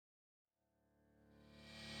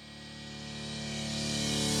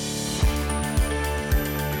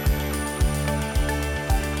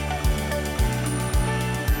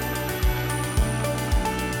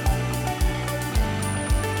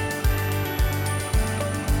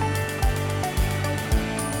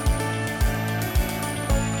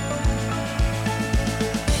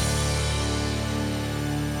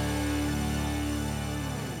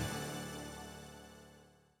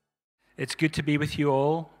good to be with you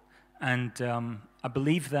all, and I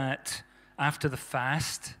believe that after the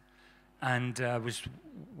fast, and was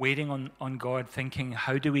waiting on God, thinking,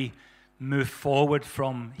 how do we move forward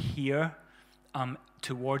from here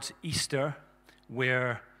towards Easter,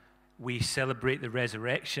 where we celebrate the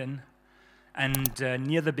resurrection. And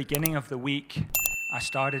near the beginning of the week, I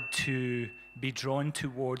started to be drawn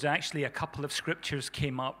towards, actually a couple of scriptures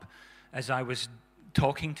came up as I was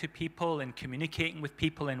talking to people and communicating with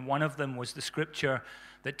people, and one of them was the scripture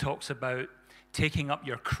that talks about taking up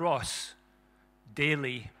your cross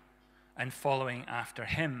daily and following after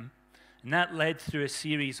him. And that led through a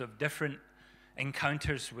series of different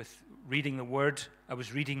encounters with reading the Word. I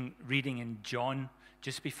was reading in John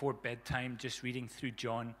just before bedtime, just reading through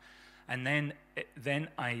John. And then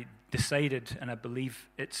I decided, and I believe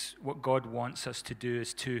it's what God wants us to do,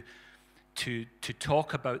 is to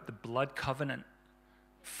talk about the blood covenant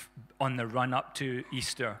on the run up to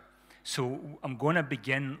Easter. So I'm going to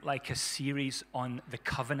begin like a series on the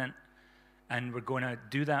covenant, and we're going to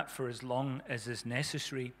do that for as long as is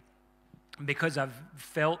necessary, because I've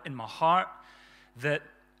felt in my heart that,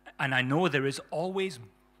 and I know there is always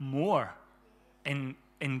more in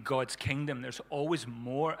God's kingdom. There's always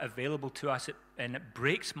more available to us, and it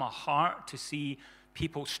breaks my heart to see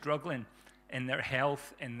people struggling in their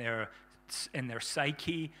health, in their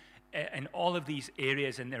psyche, in all of these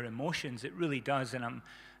areas, in their emotions. It really does. And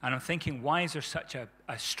I'm thinking, why is there such a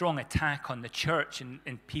strong attack on the church and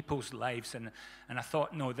in people's lives? And I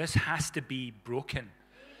thought, no, this has to be broken.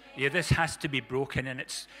 Yeah, this has to be broken.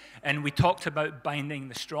 And we talked about binding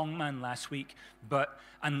the strong man last week, but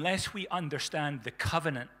unless we understand the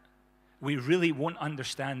covenant, we really won't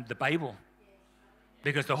understand the Bible.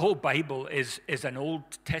 Because the whole Bible is an Old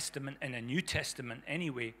Testament and a New Testament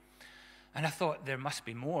anyway. And I thought, there must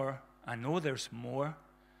be more. I know there's more.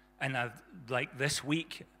 And like this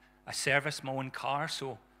week, I serviced my own car,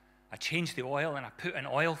 so I changed the oil and I put an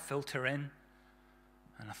oil filter in.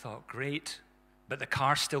 And I thought, great, but the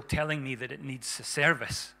car's still telling me that it needs a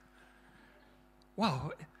service.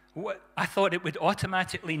 Well, I thought it would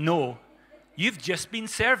automatically know, you've just been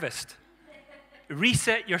serviced.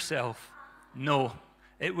 Reset yourself. No,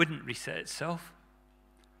 it wouldn't reset itself.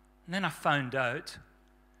 And then I found out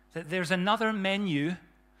that there's another menu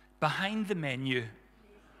behind the menu.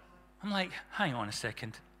 I'm like, hang on a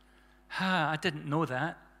second. I didn't know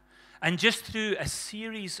that. And just through a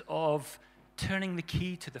series of turning the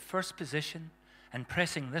key to the first position and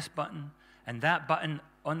pressing this button and that button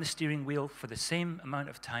on the steering wheel for the same amount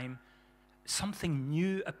of time, something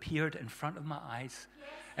new appeared in front of my eyes.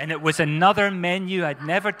 And it was another menu. I'd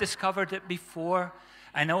never discovered it before.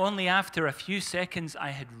 And only after a few seconds, I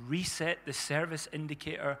had reset the service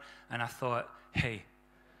indicator, and I thought, hey,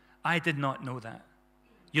 I did not know that.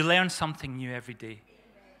 You learn something new every day.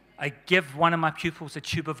 I give one of my pupils a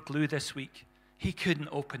tube of glue this week. He couldn't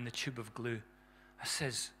open the tube of glue. I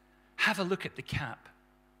says, have a look at the cap.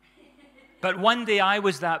 But one day I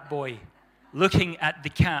was that boy looking at the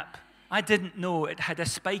cap. I didn't know it had a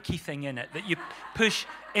spiky thing in it that you push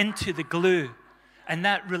into the glue, and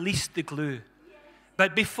that released the glue.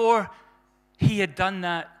 But before he had done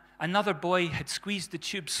that, another boy had squeezed the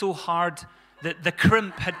tube so hard that the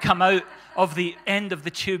crimp had come out of the end of the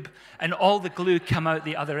tube, and all the glue came out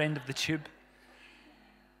the other end of the tube.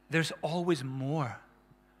 There's always more,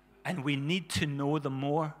 and we need to know the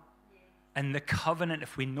more. And the covenant,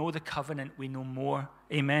 if we know the covenant, we know more.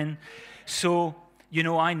 Amen? So,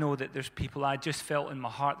 I know that there's people, I just felt in my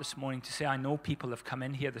heart this morning to say, I know people have come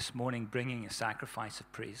in here this morning bringing a sacrifice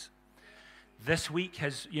of praise. This week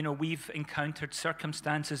has, we've encountered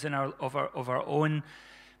circumstances of our own.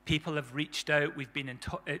 People have reached out. We've been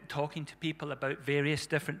talking to people about various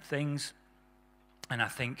different things. And I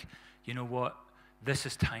think, you know what? This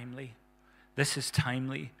is timely. This is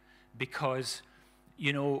timely because,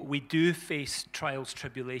 we do face trials,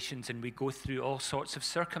 tribulations, and we go through all sorts of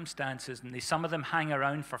circumstances. And some of them hang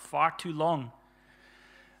around for far too long.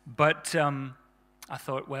 But I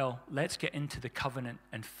thought, well, let's get into the covenant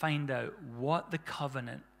and find out what the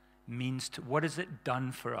covenant means what has it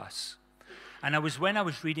done for us. And when I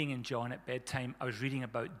was reading in John at bedtime, I was reading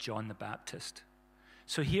about John the Baptist.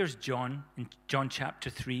 So here's John in John chapter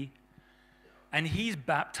 3, and he's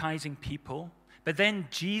baptizing people, but then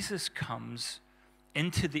Jesus comes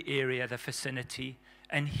into the area, the vicinity,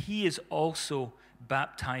 and he is also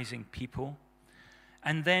baptizing people.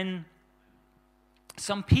 And then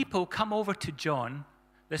some people come over to John,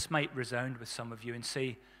 this might resound with some of you, and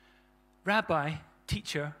say, Rabbi,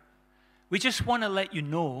 teacher, we just want to let you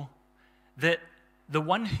know that the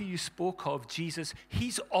one who you spoke of, Jesus,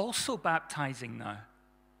 he's also baptizing now.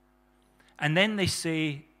 And then they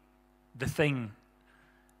say, the thing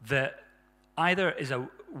that either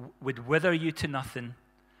would wither you to nothing,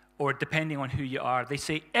 or depending on who you are, they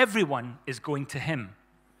say everyone is going to him.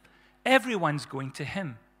 Everyone's going to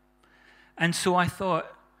him. And so I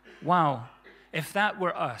thought, wow, if that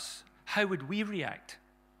were us, how would we react?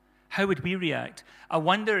 How would we react? I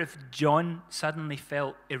wonder if John suddenly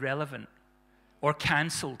felt irrelevant or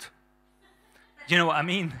cancelled. Do you know what I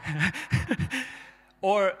mean?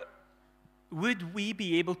 Or would we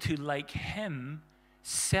be able to, like him,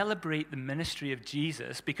 celebrate the ministry of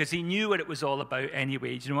Jesus, because he knew what it was all about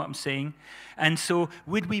anyway? Do you know what I'm saying? And so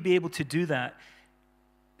would we be able to do that?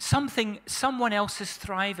 Someone else is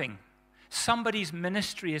thriving. Somebody's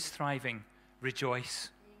ministry is thriving. Rejoice.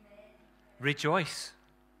 Amen. Rejoice.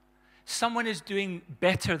 Someone is doing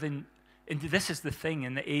better than, and this is the thing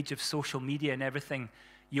in the age of social media and everything.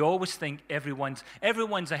 You always think everyone's,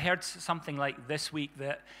 I heard something like this week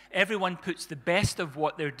that everyone puts the best of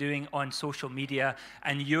what they're doing on social media,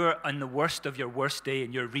 and you're on the worst of your worst day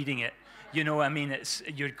and you're reading it. You know, I mean,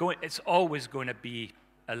 it's always going to be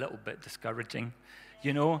a little bit discouraging,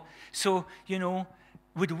 you know. So, you know,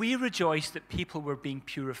 would we rejoice that people were being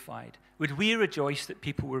purified? Would we rejoice that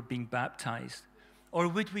people were being baptized? Or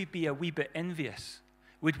would we be a wee bit envious?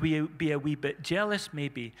 Would we be a wee bit jealous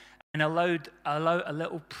maybe? And allow a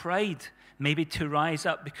little pride maybe to rise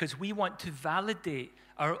up, because we want to validate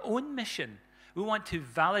our own mission. We want to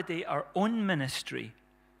validate our own ministry.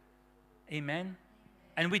 Amen?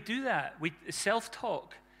 And we do that. We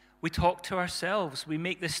self-talk. We talk to ourselves. We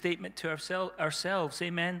make this statement to ourselves.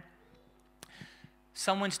 Amen?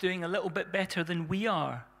 Someone's doing a little bit better than we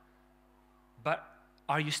are. But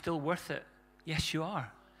are you still worth it? Yes, you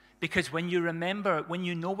are. Because when you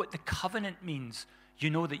know what the covenant means, you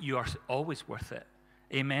know that you are always worth it.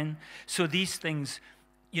 Amen? So these things,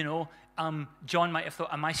 you know, John might have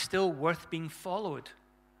thought, am I still worth being followed?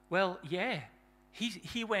 Well, yeah.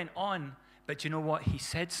 He went on, but you know what? He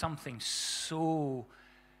said something so,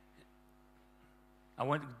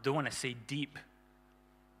 don't want to say deep,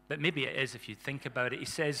 but maybe it is if you think about it. He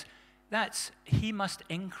says, he must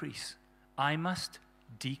increase, I must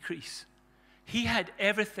decrease. He had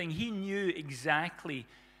everything. He knew exactly.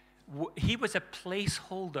 He was a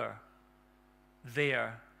placeholder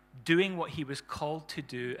there, doing what he was called to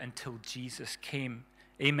do until Jesus came.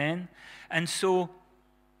 Amen? And so,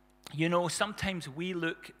 you know, sometimes we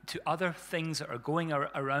look to other things that are going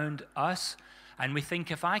around us, and we think,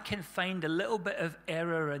 if I can find a little bit of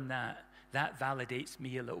error in that validates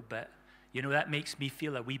me a little bit. You know, that makes me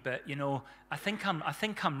feel a wee bit, you know, I think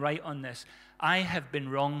I'm right on this. I have been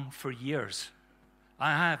wrong for years.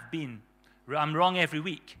 I have been. I'm wrong every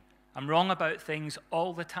week. I'm wrong about things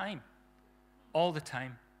all the time. All the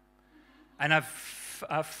time. And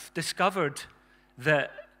I've discovered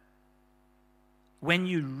that when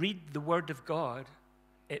you read the Word of God,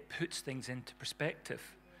 it puts things into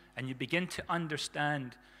perspective. And you begin to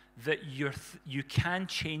understand that you can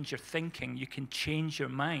change your thinking. You can change your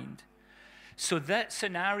mind. So that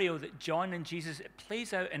scenario that John and Jesus, it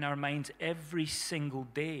plays out in our minds every single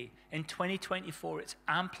day. In 2024, it's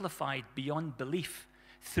amplified beyond belief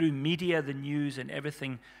through media, the news, and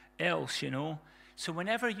everything else, you know. So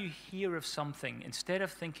whenever you hear of something, instead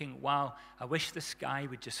of thinking, wow, I wish the sky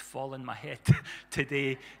would just fall on my head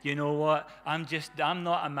today, you know what, I'm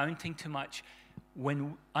not amounting to much.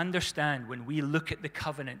 When we look at the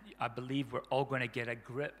covenant, I believe we're all going to get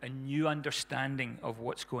a new understanding of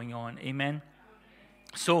what's going on. Amen?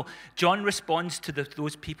 So John responds to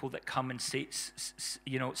those people that come and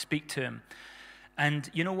speak to him.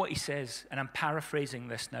 And you know what he says? And I'm paraphrasing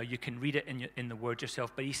this now. You can read it in the Word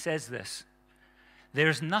yourself. But he says this: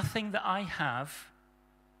 there's nothing that I have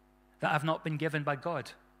that I've not been given by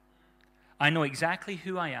God. I know exactly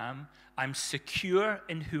who I am. I'm secure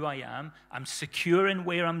in who I am. I'm secure in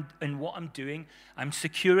what I'm doing. I'm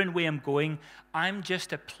secure in where I'm going. I'm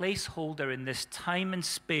just a placeholder in this time and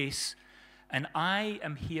space, and I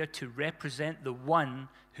am here to represent the one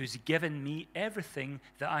who's given me everything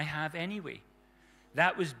that I have anyway.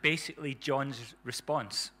 That was basically John's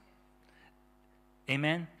response.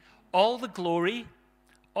 Amen? All the glory,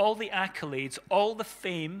 all the accolades, all the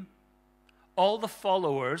fame, all the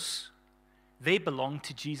followers, they belong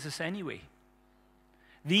to Jesus anyway.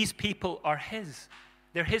 These people are his.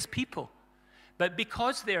 They're his people. But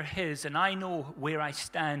because they're his, and I know where I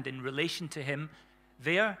stand in relation to him,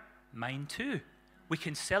 they're mine too. We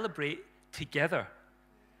can celebrate together.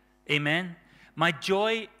 Amen? My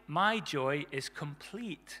joy is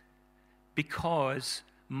complete because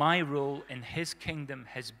my role in his kingdom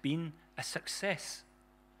has been a success.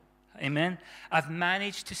 Amen? I've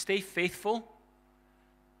managed to stay faithful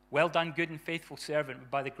Well done, good and faithful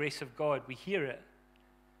servant. By the grace of God, we hear it.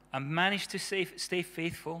 I managed to stay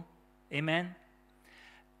faithful. Amen.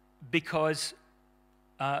 Because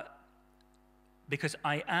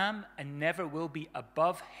I am and never will be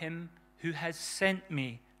above him who has sent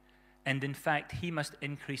me. And in fact, he must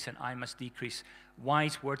increase and I must decrease.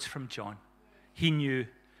 Wise words from John. He knew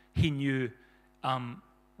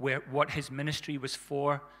what his ministry was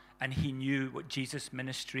for, and he knew what Jesus'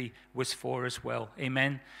 ministry was for as well.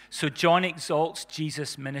 Amen. So John exalts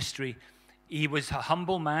Jesus' ministry. He was a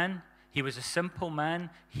humble man. He was a simple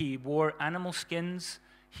man. He wore animal skins.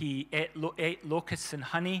 He ate locusts and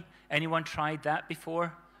honey. Anyone tried that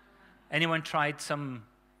before? Anyone tried some?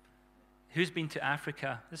 Who's been to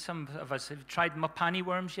Africa? There's some of us. Have you tried mapani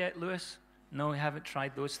worms yet, Lewis? No, we haven't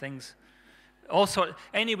tried those things. Also,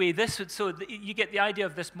 anyway, you get the idea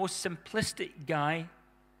of this most simplistic guy.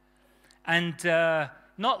 And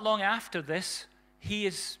not long after this, he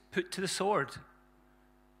is put to the sword.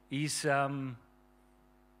 He's, there's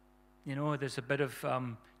a bit of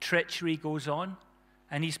treachery goes on,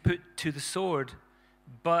 and he's put to the sword.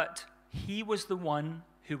 But he was the one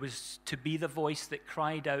who was to be the voice that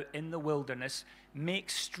cried out in the wilderness, make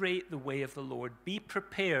straight the way of the Lord. Be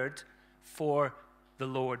prepared for the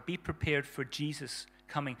Lord. Be prepared for Jesus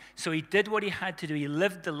coming. So he did what he had to do. He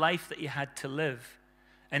lived the life that he had to live.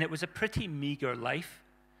 And it was a pretty meager life.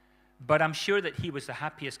 But I'm sure that he was the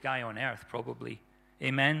happiest guy on earth, probably.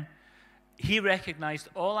 Amen. He recognized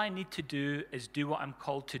all I need to do is do what I'm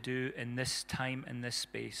called to do in this time, in this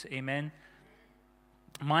space. Amen.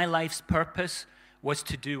 My life's purpose was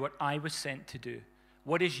to do what I was sent to do.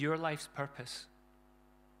 What is your life's purpose?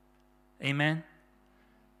 Amen.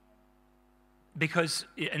 Because,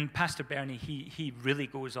 and Pastor Bernie, he really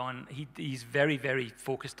goes on. He's very, very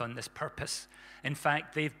focused on this purpose. In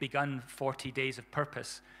fact, they've begun 40 days of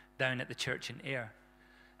purpose down at the church in Ayr.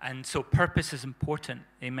 And so purpose is important.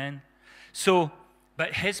 Amen. So,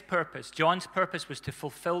 but his purpose, John's purpose, was to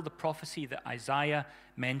fulfill the prophecy that Isaiah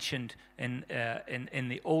mentioned in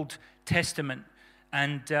the Old Testament.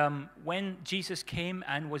 And when Jesus came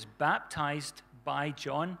and was baptized by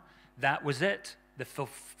John, that was it.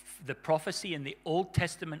 The prophecy in the Old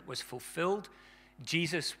Testament was fulfilled.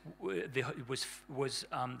 Jesus,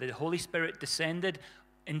 the Holy Spirit descended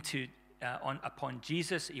upon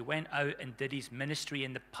Jesus. He went out and did his ministry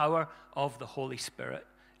in the power of the Holy Spirit.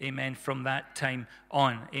 Amen. From that time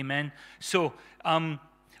on. Amen. So,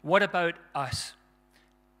 what about us?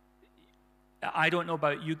 I don't know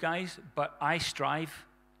about you guys, but I strive.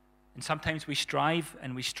 And sometimes we strive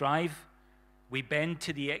and we strive. We bend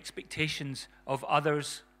to the expectations of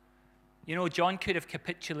others. You know, John could have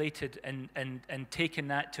capitulated and taken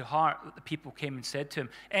that to heart, that the people came and said to him.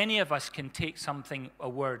 Any of us can take a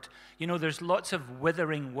word. You know, there's lots of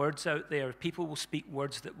withering words out there. People will speak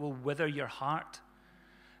words that will wither your heart.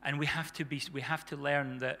 And we have to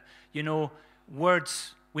learn that, you know,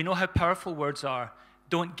 words, we know how powerful words are.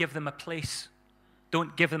 Don't give them a place.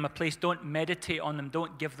 Don't give them a place. Don't meditate on them.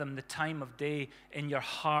 Don't give them the time of day in your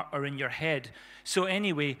heart or in your head. So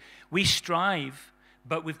anyway, we strive,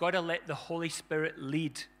 but we've got to let the Holy Spirit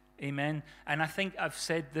lead. Amen. And I think I've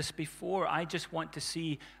said this before. I just want to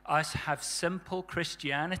see us have simple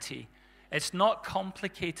Christianity. It's not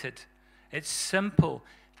complicated. It's simple.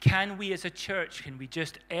 Can we as a church, can we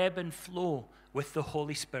just ebb and flow with the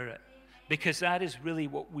Holy Spirit? Because that is really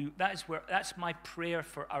that's my prayer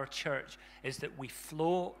for our church, is that we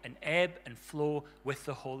flow and ebb and flow with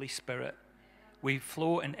the Holy Spirit. We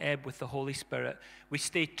flow and ebb with the Holy Spirit. We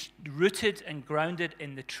stay rooted and grounded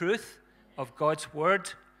in the truth of God's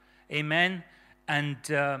word. Amen. And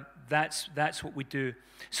that's what we do.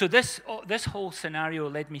 So this whole scenario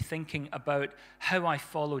led me thinking about how I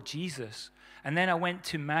follow Jesus. And then I went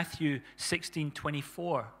to Matthew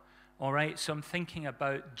 16:24. All right, so I'm thinking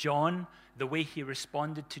about John, the way he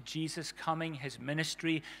responded to Jesus coming, his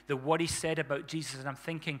ministry, what he said about Jesus, and I'm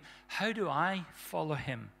thinking, how do I follow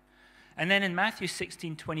him? And then in Matthew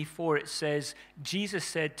 16:24, it says, Jesus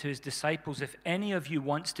said to his disciples, if any of you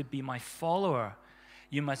wants to be my follower,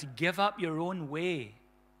 you must give up your own way,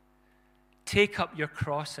 take up your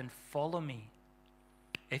cross and follow me.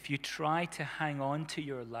 If you try to hang on to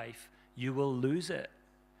your life, you will lose it.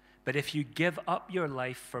 But if you give up your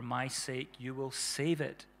life for my sake, you will save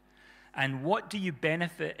it. And what do you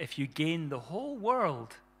benefit if you gain the whole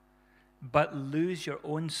world but lose your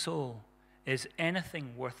own soul? Is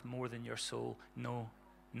anything worth more than your soul? No,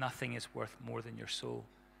 nothing is worth more than your soul.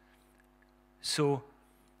 So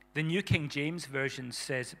the New King James Version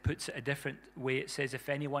puts it a different way. It says, if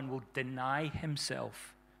anyone will deny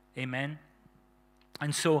himself. Amen.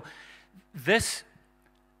 And so this,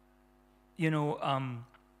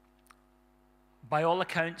 by all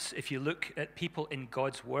accounts, if you look at people in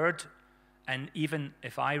God's word, and even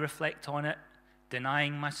if I reflect on it,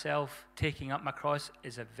 denying myself, taking up my cross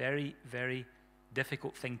is a very, very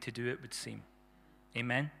difficult thing to do, it would seem.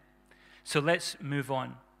 Amen? So let's move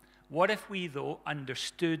on. What if we, though,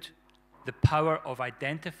 understood the power of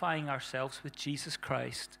identifying ourselves with Jesus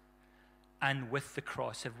Christ and with the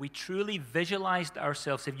cross? Have we truly visualized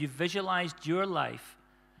ourselves? Have you visualized your life,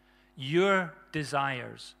 your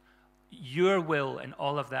desires, your will, and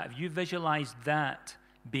all of that? Have you visualized that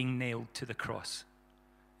being nailed to the cross?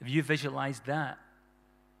 Have you visualized that?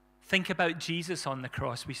 Think about Jesus on the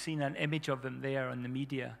cross. We've seen an image of him there on the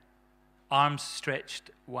media. Arms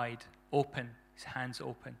stretched wide, open, his hands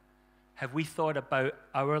open. Have we thought about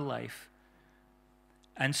our life?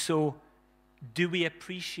 And so, do we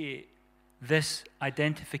appreciate this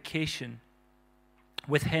identification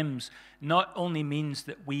with hymns? Not only means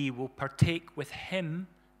that we will partake with him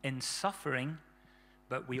in suffering,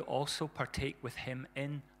 but we also partake with him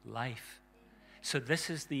in life. So this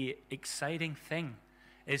is the exciting thing,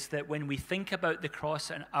 is that when we think about the cross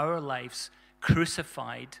and our lives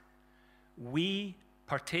crucified, we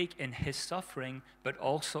partake in his suffering, but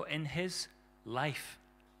also in his life.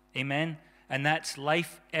 Amen? And that's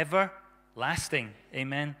life everlasting.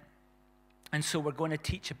 Amen? And so we're going to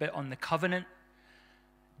teach a bit on the covenant,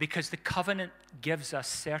 because the covenant gives us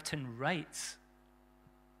certain rights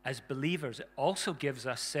as believers. It also gives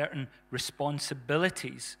us certain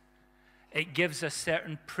responsibilities. It gives us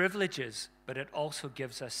certain privileges, but it also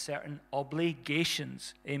gives us certain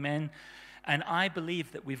obligations. Amen? And I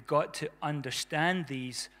believe that we've got to understand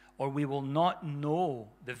these, or we will not know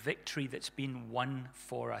the victory that's been won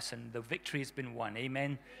for us. And the victory has been won.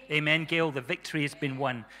 Amen? Amen, Gail? The victory has been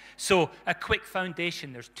won. So a quick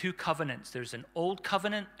foundation. There's two covenants. There's an old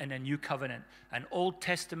covenant and a new covenant. An Old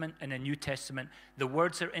Testament and a New Testament. The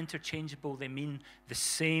words are interchangeable. They mean the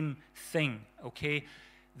same thing, okay?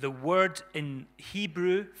 The word in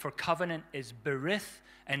Hebrew for covenant is berith,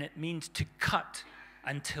 and it means to cut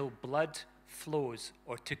until blood flows,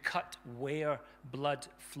 or to cut where blood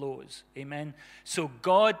flows. Amen? So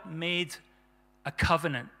God made a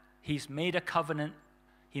covenant. He's made a covenant.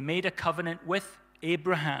 He made a covenant with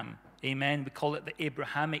Abraham. Amen? We call it the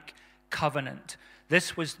Abrahamic covenant.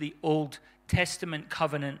 This was the Old Testament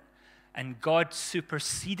covenant, and God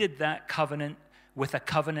superseded that covenant with a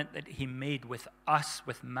covenant that he made with us,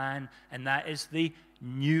 with man, and that is the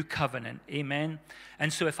new covenant. Amen?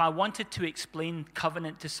 And so if I wanted to explain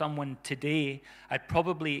covenant to someone today, I'd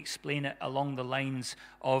probably explain it along the lines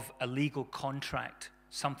of a legal contract,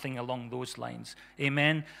 something along those lines.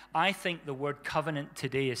 Amen? I think the word covenant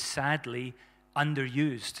today is sadly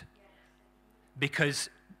underused, because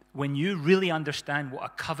when you really understand what a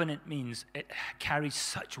covenant means, it carries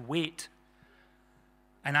such weight.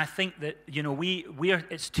 And I think that,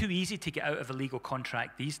 it's too easy to get out of a legal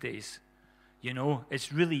contract these days.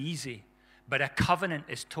 It's really easy. But a covenant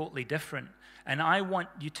is totally different. And I want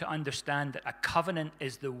you to understand that a covenant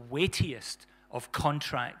is the weightiest of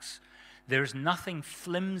contracts. There's nothing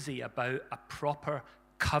flimsy about a proper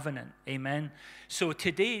covenant. Amen? So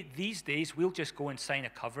today, these days, we'll just go and sign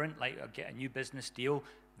a covenant, like I'll get a new business deal.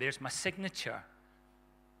 There's my signature.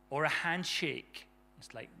 Or a handshake.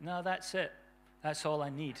 It's like, no, that's it. That's all I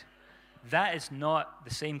need. That is not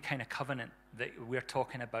the same kind of covenant that we're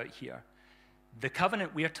talking about here. The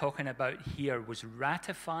covenant we're talking about here was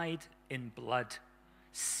ratified in blood,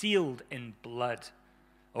 sealed in blood.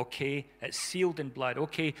 Okay? It's sealed in blood.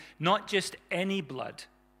 Okay? Not just any blood.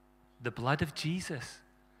 The blood of Jesus.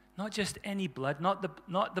 Not just any blood. Not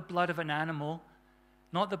the blood of an animal.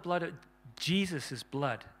 Not the blood of Jesus'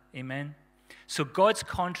 blood. Amen? So God's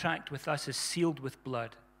contract with us is sealed with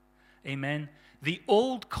blood. Amen? The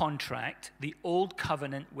old contract, the old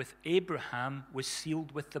covenant with Abraham was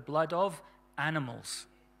sealed with the blood of animals.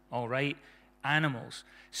 All right? Animals.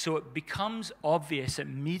 So it becomes obvious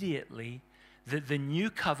immediately that the new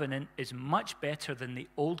covenant is much better than the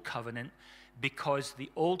old covenant, because the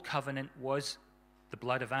old covenant was the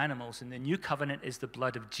blood of animals and the new covenant is the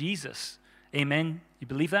blood of Jesus. Amen? You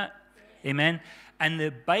believe that? Amen? And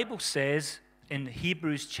the Bible says in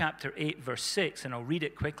Hebrews chapter 8, verse 6, and I'll read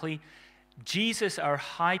it quickly, Jesus, our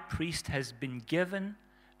high priest, has been given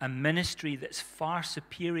a ministry that's far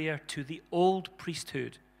superior to the old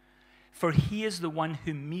priesthood. For he is the one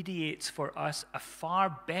who mediates for us a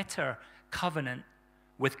far better covenant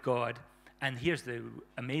with God. And here's the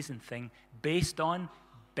amazing thing, based on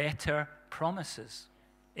better promises.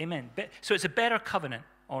 Amen. So it's a better covenant,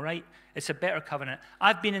 all right? It's a better covenant.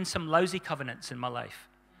 I've been in some lousy covenants in my life.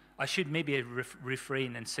 I should maybe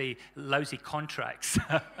refrain and say lousy contracts.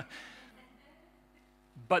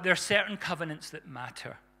 But there are certain covenants that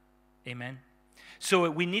matter. Amen? So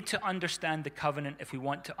we need to understand the covenant if we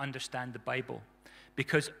want to understand the Bible.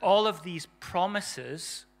 Because all of these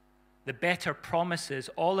promises, the better promises,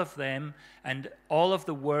 all of them and all of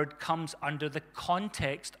the word comes under the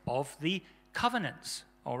context of the covenants.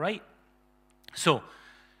 All right? So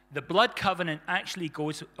the blood covenant actually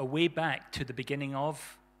goes way back to the beginning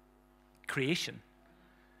of creation,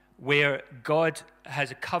 where God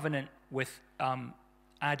has a covenant with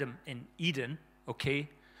Adam in Eden, okay?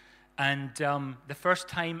 And the first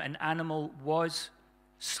time an animal was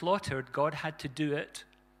slaughtered, God had to do it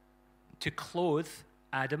to clothe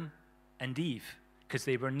Adam and Eve because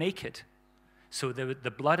they were naked. So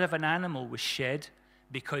the blood of an animal was shed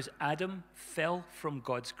because Adam fell from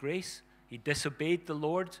God's grace. He disobeyed the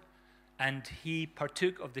Lord, and he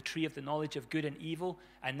partook of the tree of the knowledge of good and evil,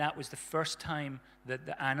 and that was the first time that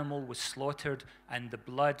the animal was slaughtered, and the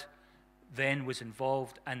blood then was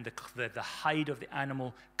involved, and the hide of the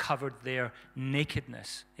animal covered their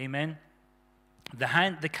nakedness. Amen?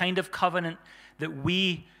 The kind of covenant that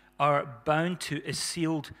we are bound to is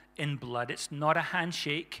sealed in blood. It's not a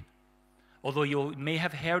handshake, although you may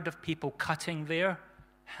have heard of people cutting their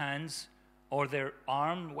hands or their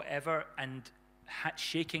arm, whatever, and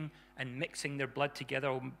shaking and mixing their blood together.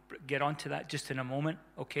 I'll get onto that just in a moment,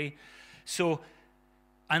 okay? So,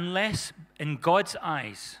 unless, in God's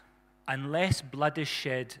eyes, unless blood is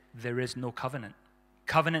shed, there is no covenant.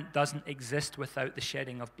 Covenant doesn't exist without the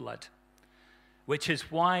shedding of blood, which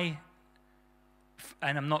is why,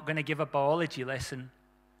 and I'm not going to give a biology lesson,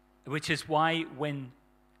 which is why when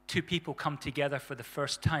two people come together for the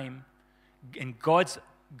first time, in God's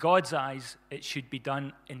eyes, it should be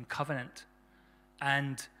done in covenant.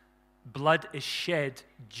 And blood is shed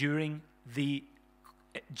during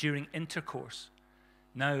intercourse.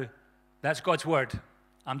 Now, that's God's word.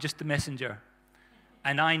 I'm just the messenger.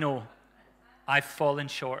 And I know I've fallen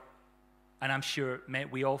short. And I'm sure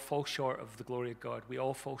we all fall short of the glory of God. We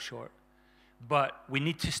all fall short. But we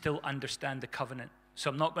need to still understand the covenant.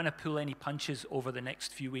 So I'm not going to pull any punches over the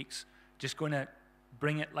next few weeks. Just going to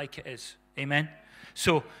bring it like it is. Amen?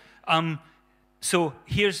 So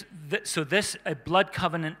this blood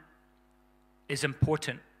covenant is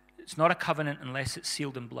important. It's not a covenant unless it's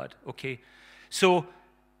sealed in blood, okay? So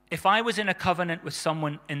if I was in a covenant with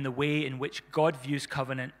someone in the way in which God views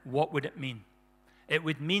covenant, what would it mean? It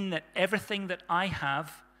would mean that everything that I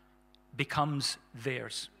have becomes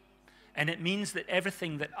theirs. And it means that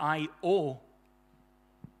everything that I owe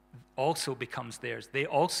also becomes theirs. They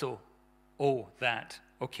also owe that,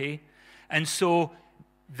 okay? And so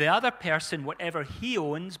the other person, whatever he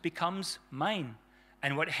owns, becomes mine.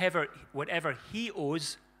 And whatever he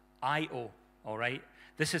owes, I owe, all right?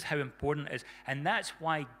 This is how important it is. And that's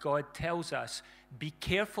why God tells us, be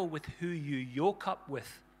careful with who you yoke up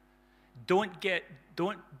with. Don't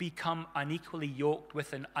become unequally yoked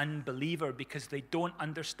with an unbeliever because they don't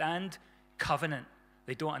understand covenant.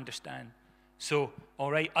 They don't understand. So,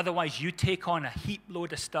 all right, otherwise you take on a heap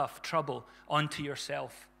load of stuff, trouble, onto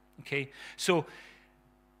yourself, okay? So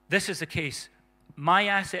this is the case. My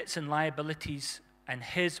assets and liabilities and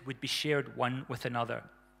his would be shared one with another,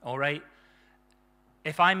 all right?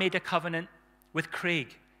 If I made a covenant with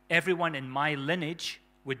Craig, everyone in my lineage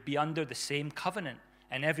would be under the same covenant,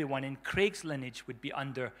 and everyone in Craig's lineage would be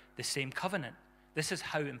under the same covenant. This is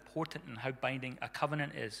how important and how binding a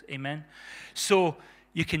covenant is. Amen? So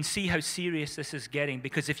you can see how serious this is getting,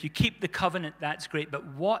 because if you keep the covenant, that's great. But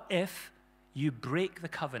what if you break the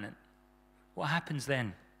covenant? What happens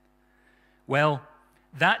then? Well,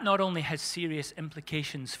 that not only has serious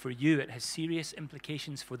implications for you, it has serious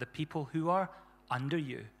implications for the people who are under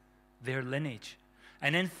you, their lineage.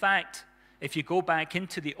 And in fact, if you go back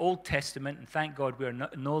into the Old Testament, and thank God we're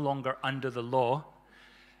no longer under the law,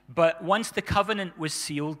 but once the covenant was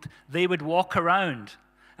sealed, they would walk around.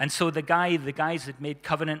 And so the guys that made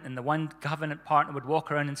covenant, and the one covenant partner would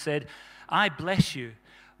walk around and said, I bless you,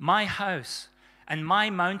 my house, and my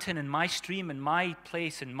mountain, and my stream, and my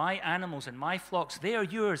place, and my animals, and my flocks, they are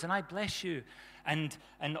yours, and I bless you. And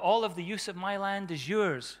all of the use of my land is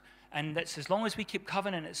yours. And that's as long as we keep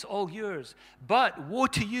covenant, it's all yours. But woe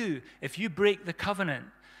to you if you break the covenant.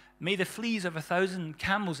 May the fleas of 1,000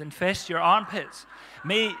 camels infest your armpits.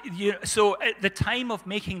 So at the time of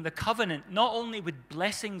making the covenant, not only would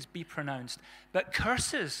blessings be pronounced, but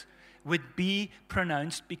curses would be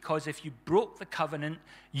pronounced, because if you broke the covenant,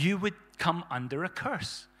 you would come under a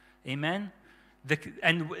curse. Amen?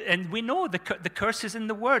 And we know the curse is in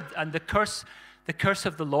the word, and the curse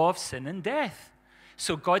of the law of sin and death.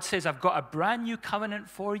 So God says, I've got a brand new covenant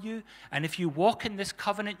for you, and if you walk in this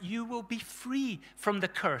covenant, you will be free from the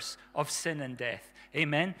curse of sin and death.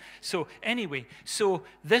 Amen? So anyway, so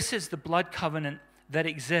this is the blood covenant that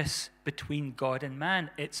exists between God and man.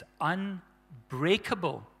 It's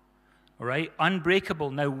unbreakable, all right?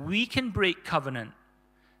 Unbreakable. Now, we can break covenant,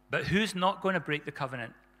 but who's not going to break the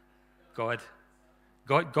covenant? God.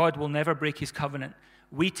 God will never break his covenant.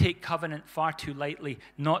 We take covenant far too lightly.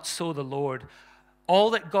 Not so the Lord. All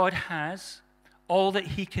that God has, all that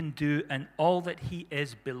he can do, and all that he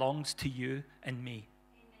is belongs to you and me.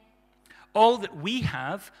 All that we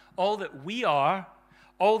have, all that we are,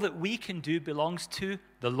 all that we can do belongs to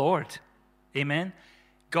the Lord. Amen?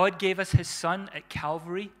 God gave us his Son at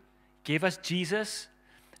Calvary, gave us Jesus,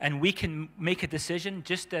 and we can make a decision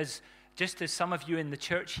just as some of you in the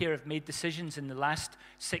church here have made decisions in the last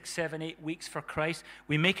 6, 7, 8 weeks for Christ.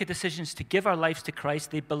 We make a decisions to give our lives to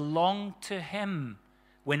Christ. They belong to him.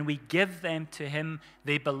 When we give them to him,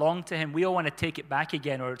 they belong to him. We all want to take it back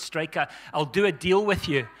again or I'll do a deal with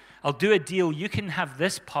you. I'll do a deal. You can have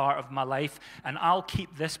this part of my life, and I'll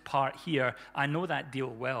keep this part here. I know that deal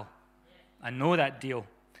well. I know that deal.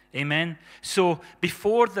 Amen? So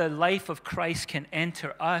before the life of Christ can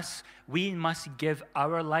enter us, we must give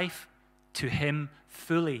our life to him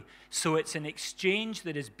fully. So it's an exchange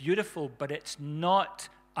that is beautiful, but it's not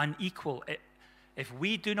unequal. If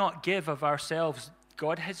we do not give of ourselves,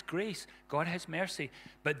 God has grace, God has mercy,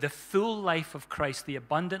 but the full life of Christ, the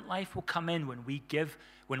abundant life, will come in when we give,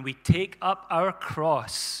 when we take up our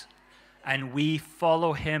cross and we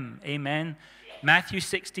follow him. Amen? Matthew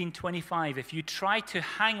 16:25. If you try to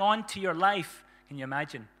hang on to your life, can you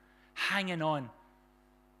imagine? Hanging on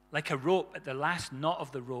like a rope at the last knot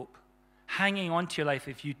of the rope. Hanging on to your life.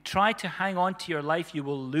 If you try to hang on to your life, you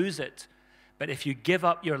will lose it. But if you give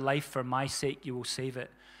up your life for my sake, you will save it.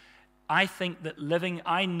 I think that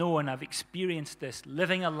I know and I've experienced this,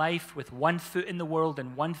 living a life with one foot in the world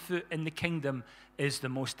and one foot in the kingdom is the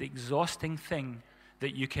most exhausting thing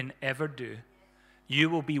that you can ever do. You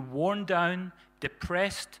will be worn down,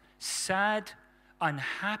 depressed, sad,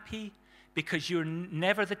 unhappy, because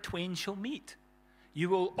never the twain shall meet. You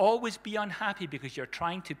will always be unhappy because you're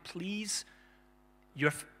trying to please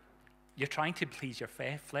your flesh.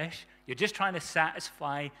 You're just trying to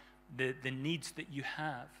satisfy the needs that you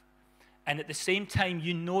have. And at the same time,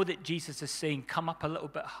 you know that Jesus is saying, come up a little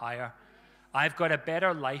bit higher. I've got a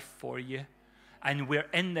better life for you. And we're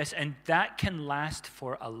in this, and that can last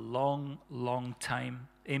for a long, long time.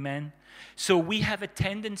 Amen? So we have a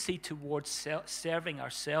tendency towards serving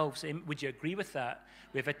ourselves. Would you agree with that?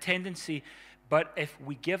 We have a tendency, but if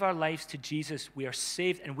we give our lives to Jesus, we are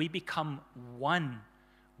saved and we become one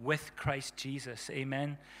with Christ Jesus.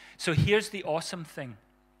 Amen? So here's the awesome thing.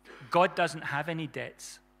 God doesn't have any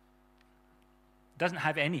debts. Doesn't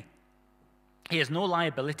have any. He has no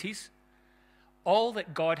liabilities. All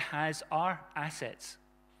that God has are assets.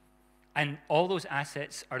 And all those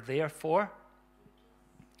assets are there for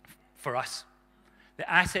us. The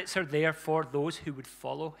assets are there for those who would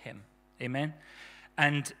follow him. Amen?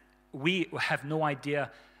 And we have no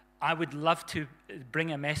idea. I would love to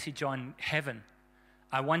bring a message on heaven.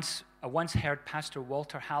 I once heard Pastor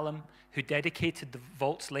Walter Hallam, who dedicated the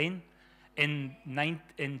Vaults Lane in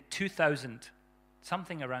 2000,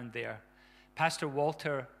 something around there. Pastor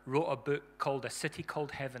Walter wrote a book called A City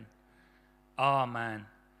Called Heaven. Oh, man.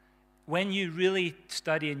 When you really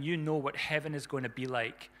study and you know what heaven is going to be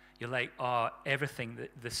like, you're like, oh, everything.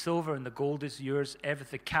 The silver and the gold is yours.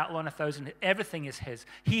 Everything, cattle on 1,000, everything is his.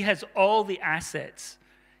 He has all the assets.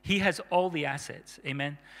 He has all the assets.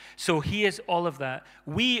 Amen? So he is all of that.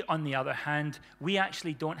 We, on the other hand, we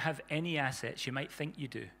actually don't have any assets. You might think you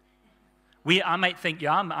do. I might think,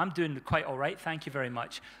 yeah, I'm doing quite all right, thank you very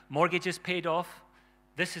much. Mortgage is paid off.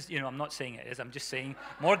 This is, I'm not saying it is, I'm just saying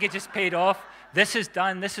mortgage is paid off. This is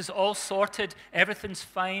done. This is all sorted. Everything's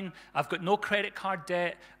fine. I've got no credit card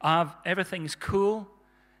debt. Everything's cool,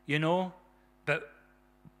 But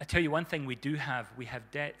I tell you one thing we do have. We have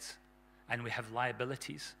debts and we have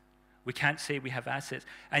liabilities. We can't say we have assets.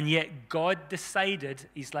 And yet God decided,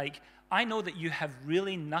 he's like, I know that you have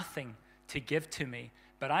really nothing to give to me,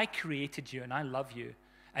 but I created you and I love you.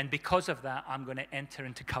 And because of that, I'm going to enter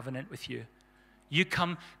into covenant with you. You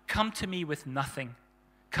come to me with nothing.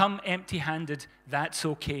 Come empty-handed. That's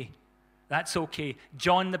okay. That's okay.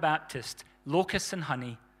 John the Baptist, locusts and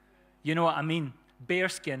honey. You know what I mean? Bear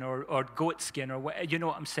skin or goat skin or what, you know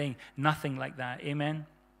what I'm saying? Nothing like that. Amen?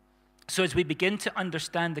 So as we begin to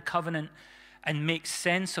understand the covenant and make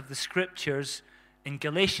sense of the scriptures, in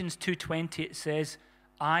Galatians 2:20 it says,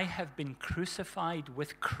 I have been crucified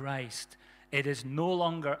with Christ. It is no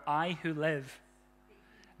longer I who live,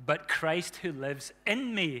 but Christ who lives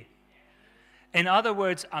in me. In other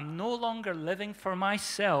words, I'm no longer living for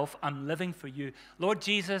myself, I'm living for you. Lord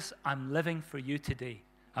Jesus, I'm living for you today.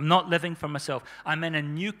 I'm not living for myself. I'm in a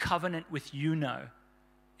new covenant with you now.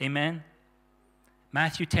 Amen?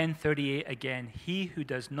 Matthew 10:38 again. He who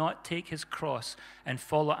does not take his cross and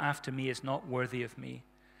follow after me is not worthy of me.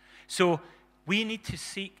 So we need to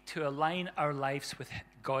seek to align our lives with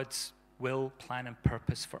God's will, plan, and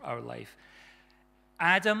purpose for our life.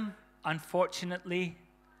 Adam, unfortunately,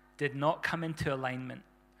 did not come into alignment.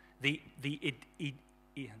 This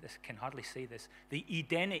can hardly say this. The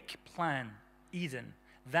Edenic plan, Eden,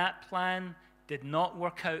 that plan did not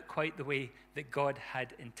work out quite the way that God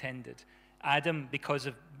had intended. Adam, because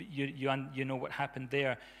of, you know what happened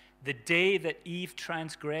there. The day that Eve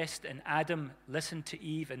transgressed and Adam listened to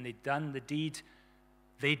Eve and they'd done the deed,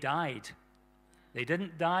 they died. They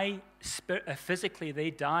didn't die physically,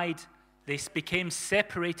 they died. They became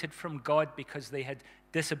separated from God because they had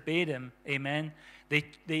disobeyed him. Amen. They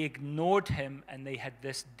ignored him and they had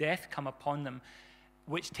this death come upon them,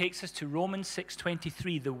 which takes us to Romans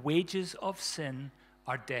 6:23. The wages of sin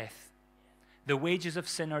are death. The wages of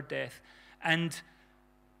sin are death. And,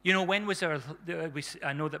 you know, when was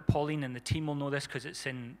I know that Pauline and the team will know this because it's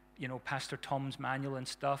in, you know, Pastor Tom's manual and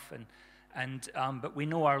stuff. But we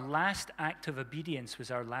know our last act of obedience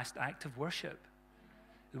was our last act of worship.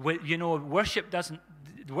 You know, worship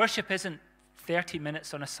isn't 30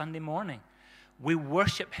 minutes on a Sunday morning. We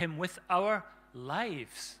worship him with our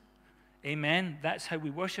lives. Amen. That's how we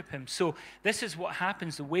worship him. So this is what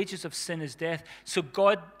happens. The wages of sin is death. So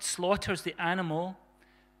God slaughters the animal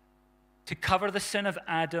to cover the sin of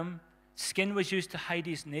Adam. Skin was used to hide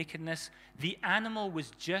his nakedness. The animal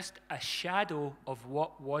was just a shadow of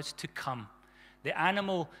what was to come. The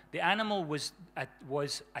animal was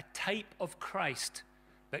a type of Christ,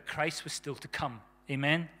 but Christ was still to come.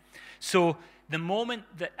 Amen. So the moment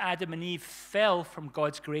that Adam and Eve fell from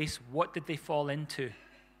God's grace, what did they fall into?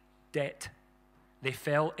 Debt. They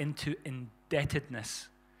fell into indebtedness.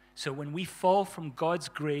 So when we fall from God's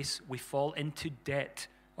grace, we fall into debt.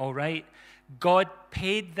 All right? God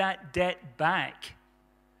paid that debt back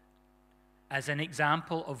as an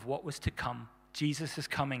example of what was to come. Jesus is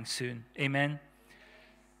coming soon. Amen?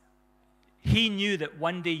 He knew that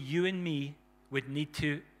one day you and me would need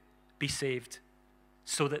to be saved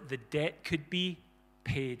so that the debt could be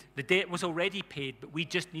paid. The debt was already paid, but we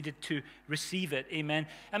just needed to receive it. Amen?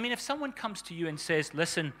 I mean, if someone comes to you and says,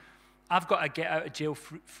 listen, I've got a get out of jail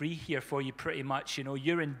free here for you pretty much. You know,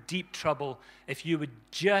 you're in deep trouble. If you would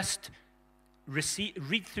just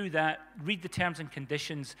read through that, read the terms and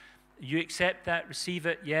conditions, you accept that, receive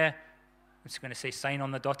it, yeah. I'm just going to say sign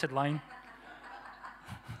on the dotted line.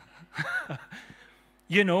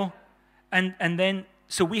 You know, and then,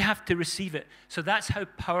 so we have to receive it. So that's how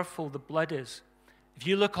powerful the blood is. If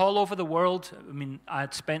you look all over the world, I mean,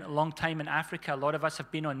 I'd spent a long time in Africa. A lot of us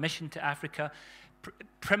have been on mission to Africa.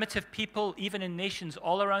 Primitive people, even in nations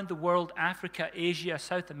all around the world, Africa, Asia,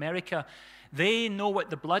 South America, they know what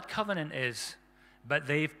the blood covenant is, but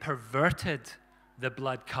they've perverted the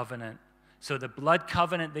blood covenant. So the blood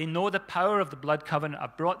covenant, they know the power of the blood covenant. I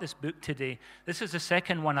brought this book today. This is the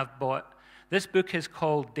second one I've bought. This book is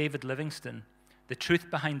called David Livingstone, The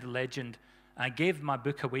Truth Behind the Legend. I gave my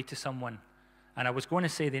book away to someone, and I was going to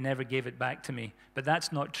say they never gave it back to me, but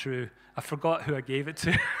that's not true. I forgot who I gave it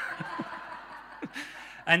to.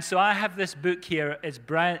 And so I have this book here.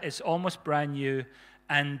 It's almost brand new,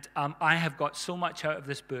 and I have got so much out of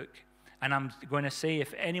this book. And I'm going to say,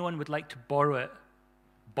 if anyone would like to borrow it,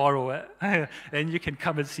 then you can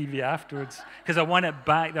come and see me afterwards, because I want it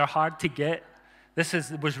back. They're hard to get. This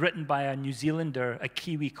was written by a New Zealander, a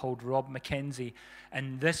Kiwi called Rob Mackenzie.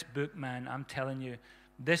 And this book, man, I'm telling you,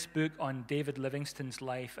 this book on David Livingstone's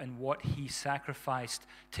life and what he sacrificed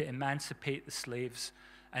to emancipate the slaves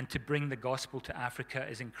and to bring the gospel to Africa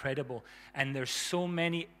is incredible. And there's so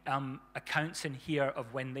many accounts in here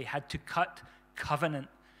of when they had to cut covenant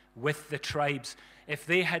with the tribes. If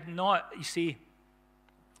they had not, you see,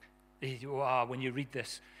 when you read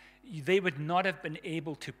this, they would not have been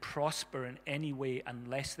able to prosper in any way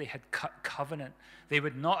unless they had cut covenant. They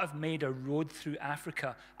would not have made a road through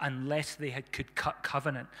Africa unless they could cut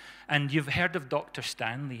covenant. And you've heard of Dr.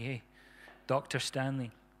 Stanley, eh? Dr.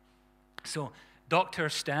 Stanley. So Dr.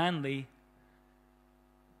 Stanley,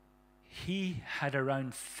 he had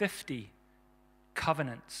around 50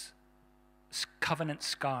 covenant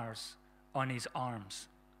scars on his arms.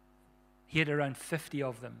 He had around 50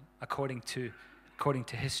 of them, according to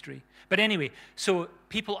history. But anyway, so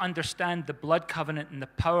people understand the blood covenant and the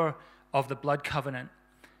power of the blood covenant.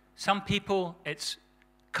 Some people, it's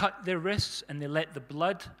cut their wrists and they let the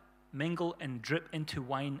blood mingle and drip into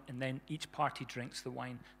wine, and then each party drinks the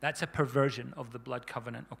wine. That's a perversion of the blood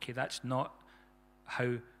covenant. Okay, that's not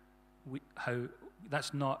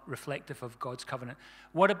that's not reflective of God's covenant.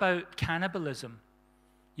 What about cannibalism?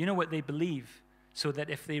 You know what they believe? So that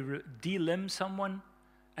if they delimb someone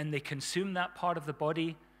and they consume that part of the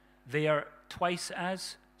body, they are twice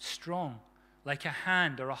as strong. Like a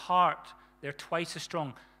hand or a heart, they're twice as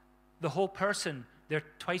strong. The whole person, they're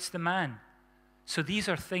twice the man. So these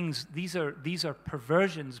are things, these are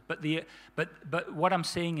perversions, but what I'm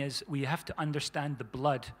saying is we have to understand the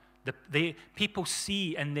blood. People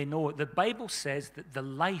see and they know. The Bible says that the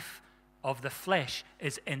life of the flesh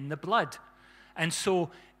is in the blood. And so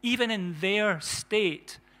even in their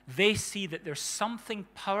state, they see that there's something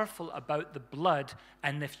powerful about the blood,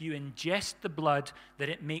 and if you ingest the blood, that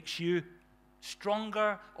it makes you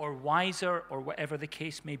stronger or wiser or whatever the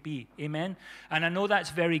case may be. Amen? And I know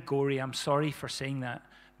that's very gory. I'm sorry for saying that.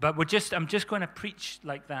 But I'm just going to preach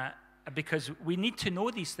like that because we need to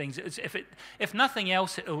know these things. If nothing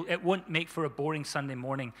else, it won't make for a boring Sunday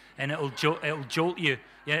morning, and it'll jolt you.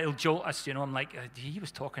 Yeah, it'll jolt us. I'm like, he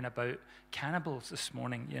was talking about cannibals this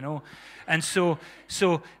morning, And so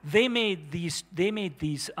they made these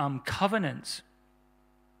covenants.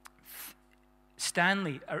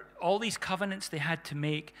 Stanley, all these covenants they had to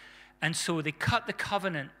make, and so they cut the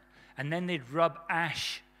covenant, and then they'd rub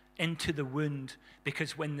ash into the wound,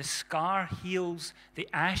 because when the scar heals, the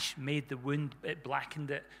ash made the wound, it blackened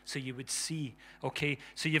it, so you would see. Okay,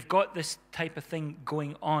 so you've got this type of thing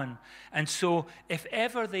going on, and so if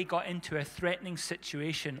ever they got into a threatening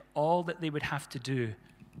situation, all that they would have to do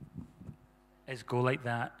is go like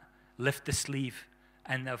that, lift the sleeve,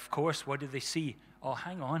 and of course, what do they see? Oh,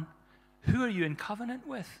 hang on. Who are you in covenant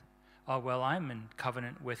with? Oh, well, I'm in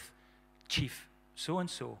covenant with chief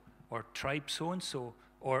so-and-so, or tribe so-and-so,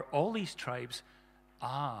 or all these tribes.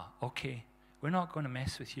 Ah, okay, we're not going to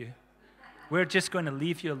mess with you. We're just going to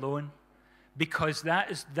leave you alone, because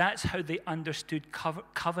that's how they understood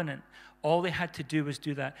covenant. All they had to do was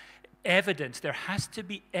do that. Evidence. There has to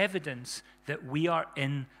be evidence that we are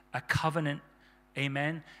in a covenant.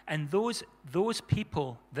 Amen. And those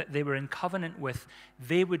people that they were in covenant with,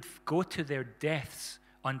 they would go to their deaths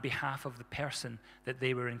on behalf of the person that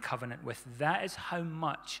they were in covenant with. That is how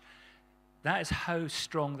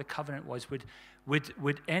strong the covenant was. Would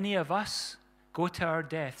any of us go to our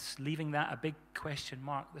deaths, leaving that a big question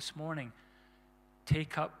mark this morning?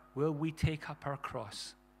 Will we take up our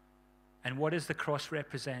cross? And what does the cross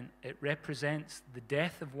represent? It represents the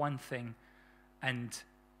death of one thing and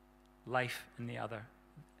life in the other.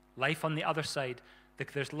 Life on the other side.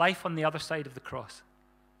 There's life on the other side of the cross.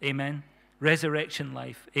 Amen. Resurrection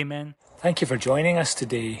life. Amen. Thank you for joining us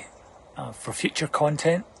today. For future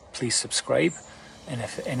content, please subscribe. And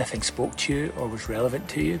if anything spoke to you or was relevant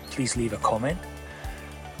to you, please leave a comment.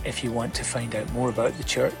 If you want to find out more about the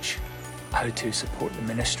church, how to support the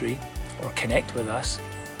ministry, or connect with us,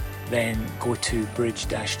 then go to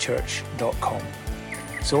bridge-church.com.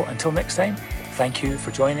 So until next time, thank you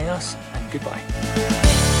for joining us, and goodbye.